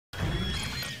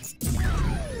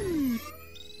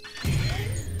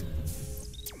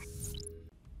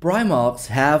Primarchs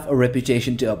have a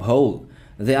reputation to uphold.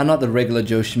 They are not the regular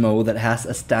Joe Schmo that has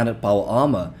a standard power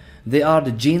armor. They are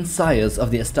the gene sires of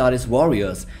the Astartes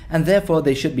warriors, and therefore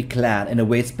they should be clad in a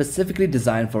way specifically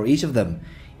designed for each of them.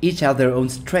 Each have their own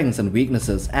strengths and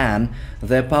weaknesses, and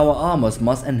their power armors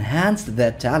must enhance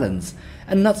their talents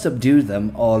and not subdue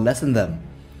them or lessen them.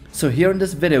 So here in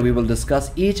this video we will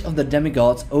discuss each of the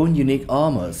demigods' own unique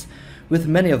armors, with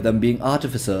many of them being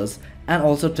artificers and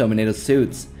also terminator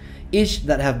suits, each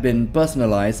that have been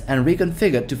personalized and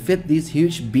reconfigured to fit these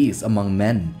huge beasts among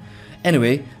men.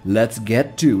 Anyway, let's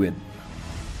get to it.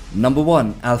 Number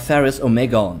 1. Alpharius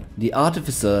Omegon, the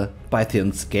Artificer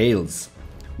Pythian Scales.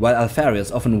 While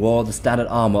Alpharius often wore the standard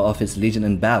armor of his legion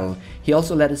in battle, he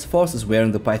also led his forces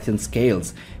wearing the Pythian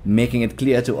Scales, making it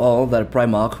clear to all that a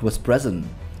Primarch was present.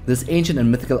 This ancient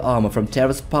and mythical armor from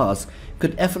Terra's past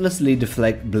could effortlessly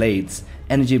deflect blades,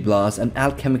 energy blasts, and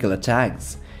alchemical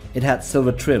attacks. It had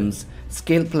silver trims,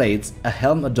 scale plates, a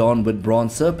helm adorned with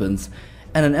bronze serpents,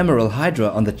 and an emerald hydra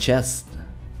on the chest.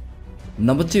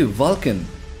 Number 2. Vulcan,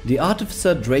 the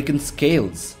Artificer Draken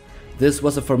Scales. This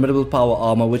was a formidable power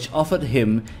armor which offered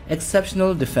him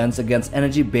exceptional defense against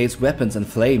energy-based weapons and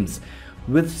flames,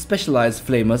 with specialized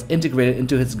flamers integrated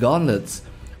into his gauntlets.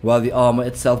 While the armor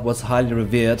itself was highly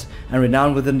revered and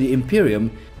renowned within the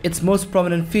Imperium, its most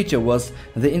prominent feature was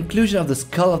the inclusion of the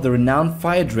skull of the renowned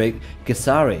fire drake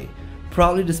Kesare,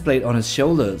 proudly displayed on his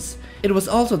shoulders. It was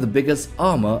also the biggest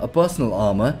armor, a personal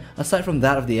armor, aside from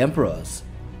that of the emperors.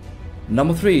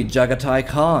 Number 3. Jagatai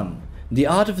Khan, the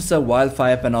Artificer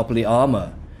Wildfire Panoply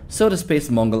Armor. So the Space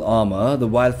Mongol armor, the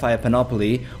Wildfire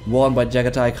Panoply, worn by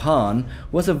Jagatai Khan,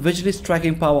 was a visually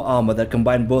striking power armor that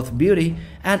combined both beauty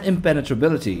and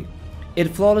impenetrability. It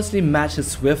flawlessly matched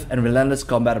his swift and relentless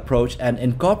combat approach and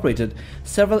incorporated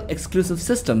several exclusive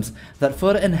systems that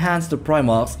further enhanced the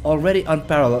Primarch's already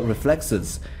unparalleled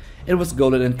reflexes. It was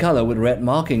golden in color with red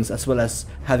markings, as well as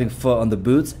having fur on the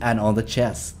boots and on the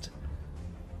chest.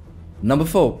 Number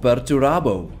 4.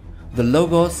 Perturabo, the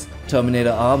Logos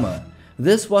Terminator Armor.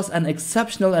 This was an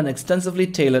exceptional and extensively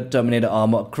tailored Terminator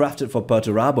armor crafted for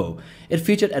Perturabo. It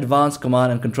featured advanced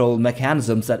command and control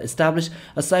mechanisms that established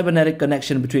a cybernetic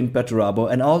connection between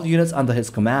Perturabo and all units under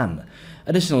his command.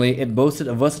 Additionally, it boasted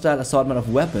a versatile assortment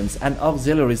of weapons and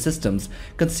auxiliary systems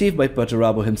conceived by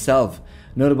Perturabo himself.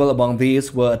 Notable among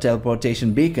these were a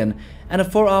teleportation beacon and a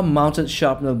forearm-mounted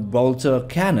sharpener bolter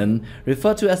cannon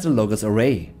referred to as the Logos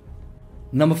Array.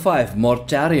 Number 5.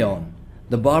 Mortarion,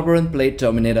 the Barbaran Plate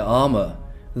Terminator Armor.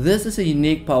 This is a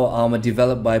unique power armor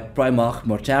developed by Primarch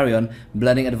Mortarion,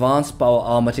 blending advanced power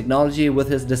armor technology with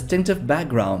his distinctive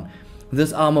background.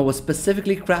 This armor was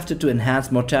specifically crafted to enhance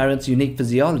Mortarion's unique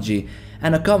physiology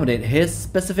and accommodate his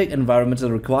specific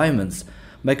environmental requirements.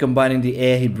 By combining the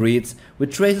air he breathes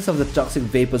with traces of the toxic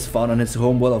vapors found on his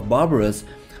homeworld of Barbarus,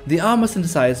 the armor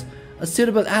synthesized a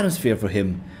suitable atmosphere for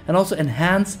him and also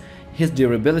enhanced his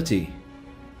durability.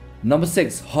 Number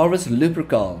 6. Horus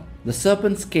Lupercal, the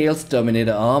Serpent Scales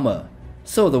Terminator Armor.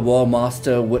 So the War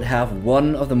Master would have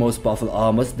one of the most powerful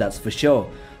armors, that's for sure.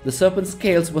 The Serpent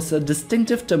Scales was a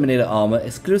distinctive Terminator armor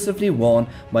exclusively worn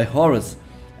by Horus.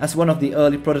 As one of the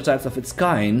early prototypes of its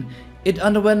kind, it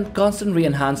underwent constant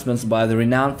re-enhancements by the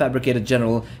renowned fabricator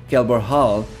general Kelbor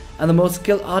Hall and the most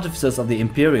skilled artificers of the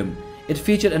Imperium. It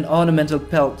featured an ornamental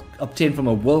pelt obtained from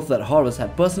a wolf that Horus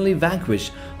had personally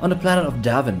vanquished on the planet of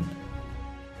Davin.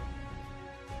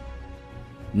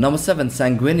 Number 7.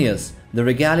 Sanguinius, the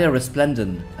Regalia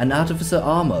Resplendent, an Artificer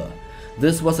Armor.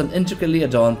 This was an intricately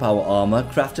adorned power armor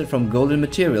crafted from golden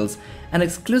materials and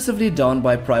exclusively donned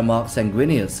by Primarch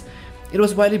Sanguinius. It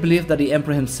was widely believed that the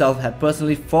Emperor himself had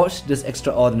personally forged this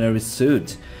extraordinary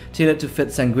suit. Tailored to fit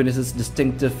Sanguinius'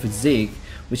 distinctive physique,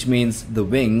 which means the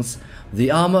wings,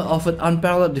 the armor offered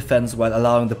unparalleled defense while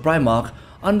allowing the Primarch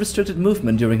unrestricted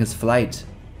movement during his flight.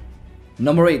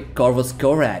 Number 8. Corvus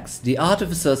Corax, the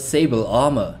Artificer Sable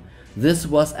Armor. This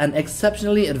was an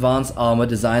exceptionally advanced armor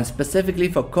designed specifically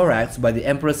for Corax by the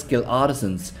Emperor's skilled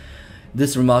artisans.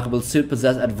 This remarkable suit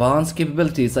possessed advanced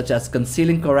capabilities such as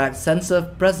concealing Corax's sensor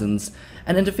presence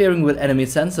and interfering with enemy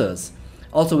sensors,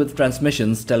 also with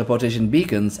transmissions, teleportation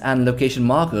beacons, and location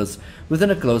markers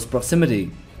within a close proximity.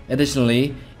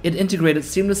 Additionally, it integrated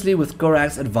seamlessly with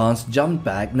Corax's advanced jump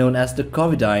pack known as the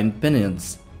Corvidine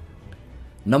Pinions.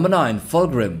 Number 9.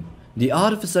 Fulgrim, the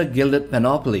Artificer Gilded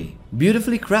Panoply.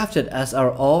 Beautifully crafted as are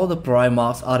all the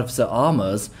Primarch's Artificer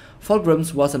armors,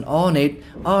 Fulgrim's was an ornate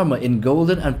armor in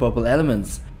golden and purple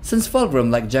elements. Since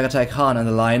Fulgrim, like Jagatai Khan and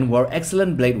the Lion, were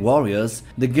excellent blade warriors,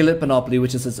 the Gilead Panoply,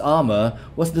 which is its armor,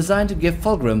 was designed to give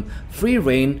Fulgrim free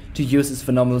rein to use his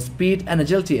phenomenal speed and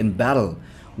agility in battle.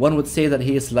 One would say that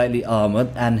he is lightly armored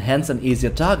and hence an easier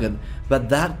target, but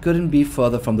that couldn't be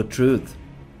further from the truth.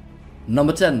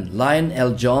 Number 10. Lion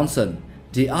L. Johnson,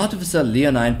 the Artificer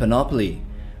Leonine Panoply.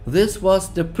 This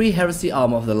was the pre-heresy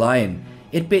armor of the Lion.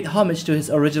 It paid homage to his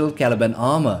original Caliban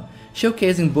armor,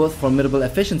 showcasing both formidable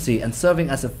efficiency and serving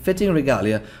as a fitting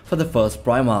regalia for the first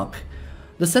Primarch.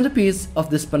 The centerpiece of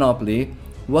this panoply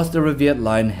was the revered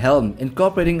Lion helm,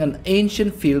 incorporating an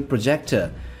ancient field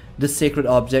projector. This sacred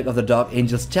object of the Dark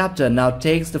Angels chapter now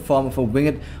takes the form of a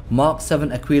winged Mark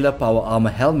 7 Aquila power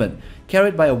armor helmet,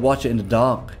 carried by a Watcher in the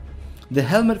dark. The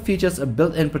helmet features a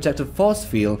built-in protective force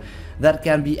field that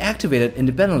can be activated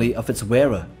independently of its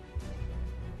wearer.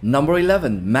 Number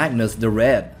 11. Magnus the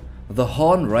Red, the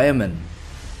Horn Rayaman.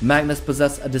 Magnus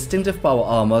possessed a distinctive power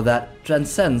armor that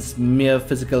transcends mere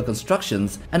physical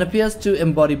constructions and appears to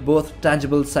embody both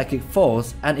tangible psychic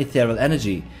force and ethereal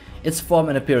energy. Its form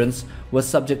and appearance was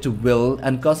subject to will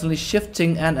and constantly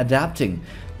shifting and adapting.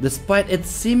 Despite its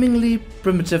seemingly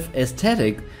primitive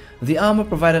aesthetic, the armor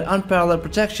provided unparalleled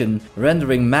protection,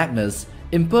 rendering Magnus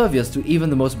impervious to even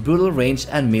the most brutal ranged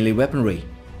and melee weaponry.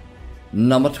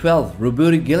 Number 12.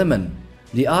 Ruburi Guilliman,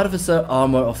 the Artificer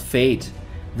Armor of Fate.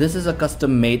 This is a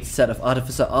custom-made set of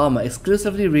Artificer armor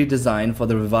exclusively redesigned for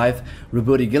the revived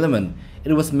Ruburi Guilliman.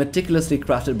 It was meticulously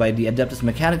crafted by the Adeptus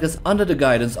Mechanicus under the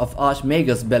guidance of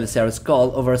Archmagus Belisarius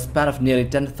Cawl over a span of nearly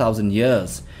 10,000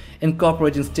 years.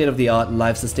 Incorporating state-of-the-art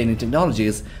life-sustaining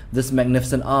technologies, this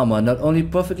magnificent armor not only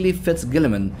perfectly fits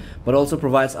Guilliman, but also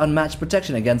provides unmatched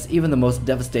protection against even the most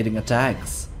devastating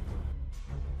attacks.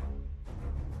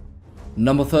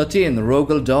 Number 13.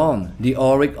 Rogel Dawn, the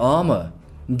Auric Armor.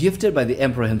 Gifted by the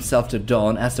Emperor himself to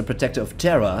Dawn as the protector of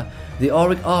Terra, the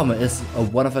Auric armor is a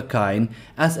one-of-a-kind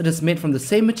as it is made from the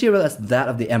same material as that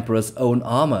of the Emperor's own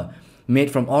armor,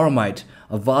 made from auramite,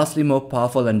 a vastly more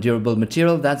powerful and durable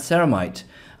material than ceramite.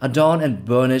 Adorned in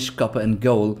burnished copper and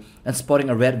gold, and sporting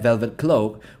a red velvet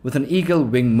cloak with an eagle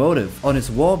wing motif on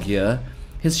his war gear,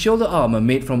 his shoulder armor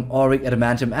made from auric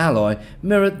adamantium alloy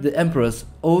mirrored the Emperor's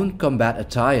own combat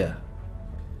attire.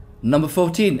 Number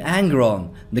 14.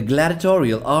 Angron, the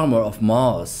gladiatorial armor of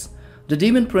Mars. The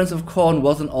Demon Prince of Khorne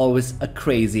wasn't always a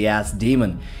crazy-ass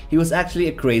demon. He was actually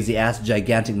a crazy-ass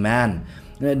gigantic man,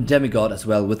 a demigod as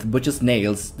well, with butcher's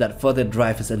nails that further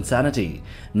drive his insanity.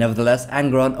 Nevertheless,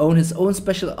 Angron owned his own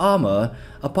special armor,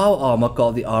 a power armor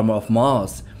called the Armor of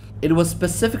Mars. It was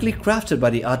specifically crafted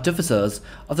by the artificers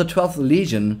of the 12th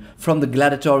Legion from the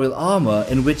gladiatorial armor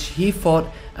in which he fought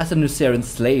as a Nucerian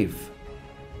slave.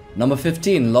 Number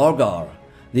 15. Lorgar,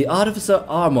 the Artificer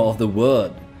Armor of the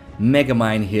Word.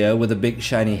 Megamind here with a big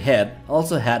shiny head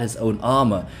also had his own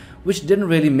armor, which didn't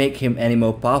really make him any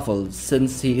more powerful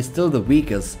since he is still the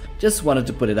weakest. Just wanted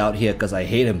to put it out here cause I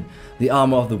hate him. The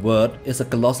Armor of the Word is a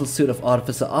colossal suit of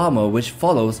Artificer armor which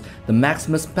follows the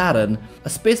Maximus pattern, a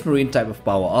Space Marine type of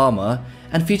power armor,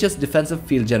 and features defensive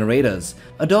field generators.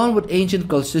 Adorned with ancient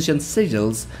Colchian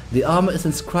sigils, the armor is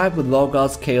inscribed with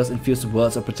Lorgar's chaos-infused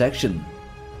words of protection.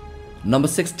 Number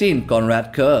 16.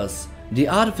 Conrad Curse, the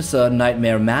Artificer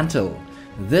Nightmare Mantle.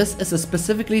 This is a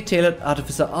specifically tailored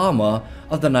Artificer armor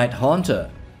of the Night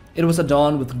Haunter. It was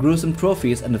adorned with gruesome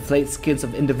trophies and the flayed skins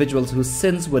of individuals whose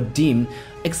sins were deemed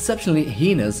exceptionally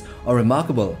heinous or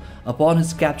remarkable. Upon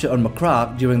his capture on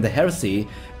Makrak during the heresy,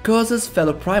 Curse's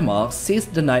fellow Primarchs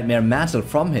seized the Nightmare Mantle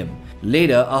from him.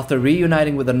 Later, after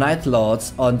reuniting with the Night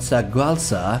Lords on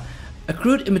Sagualsa, a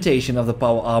crude imitation of the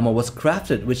power armor was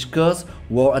crafted which Curse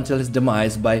wore until his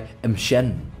demise by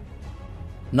Mshen.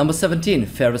 Number 17.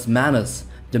 Ferrus Manus,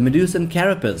 the Medusan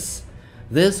Carapace.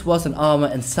 This was an armor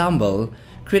ensemble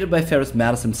created by Ferrus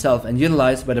Manus himself and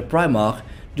utilized by the Primarch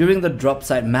during the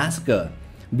Dropsite Massacre.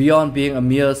 Beyond being a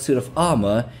mere suit of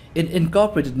armor, it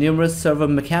incorporated numerous servo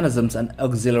mechanisms and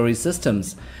auxiliary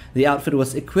systems. The outfit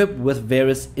was equipped with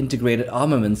various integrated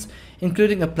armaments,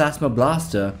 including a plasma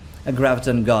blaster, a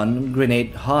graviton gun,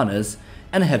 grenade harness,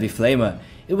 and a heavy flamer.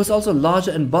 It was also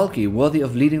larger and bulky, worthy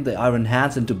of leading the Iron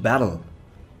Hands into battle.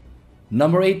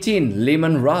 Number 18.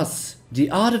 Leman Russ, the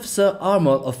Artificer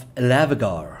Armor of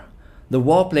Elavigar. The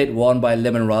warplate worn by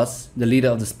Leman Russ, the leader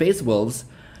of the Space Wolves,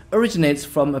 originates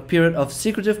from a period of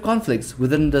secretive conflicts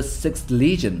within the 6th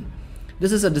Legion.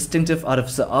 This is a distinctive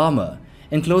Artificer armor.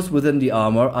 Enclosed within the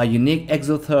armor are unique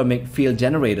exothermic field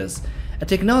generators, a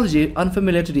technology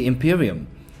unfamiliar to the Imperium.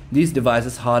 These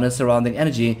devices harness surrounding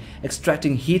energy,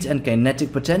 extracting heat and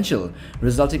kinetic potential,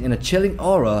 resulting in a chilling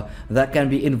aura that can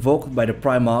be invoked by the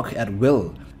Primarch at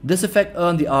will. This effect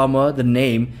earned the armor the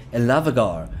name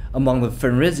Elavagar among the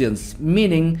Fenrisians,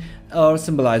 meaning or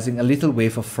symbolizing a lethal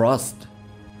wave of frost.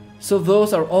 So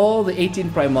those are all the 18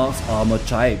 Primarchs armor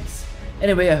types.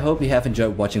 Anyway, I hope you have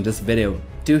enjoyed watching this video.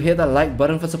 Do hit that like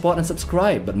button for support and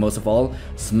subscribe, but most of all,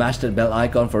 smash that bell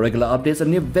icon for regular updates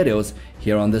and new videos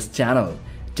here on this channel.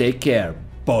 Take care,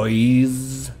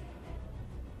 boys!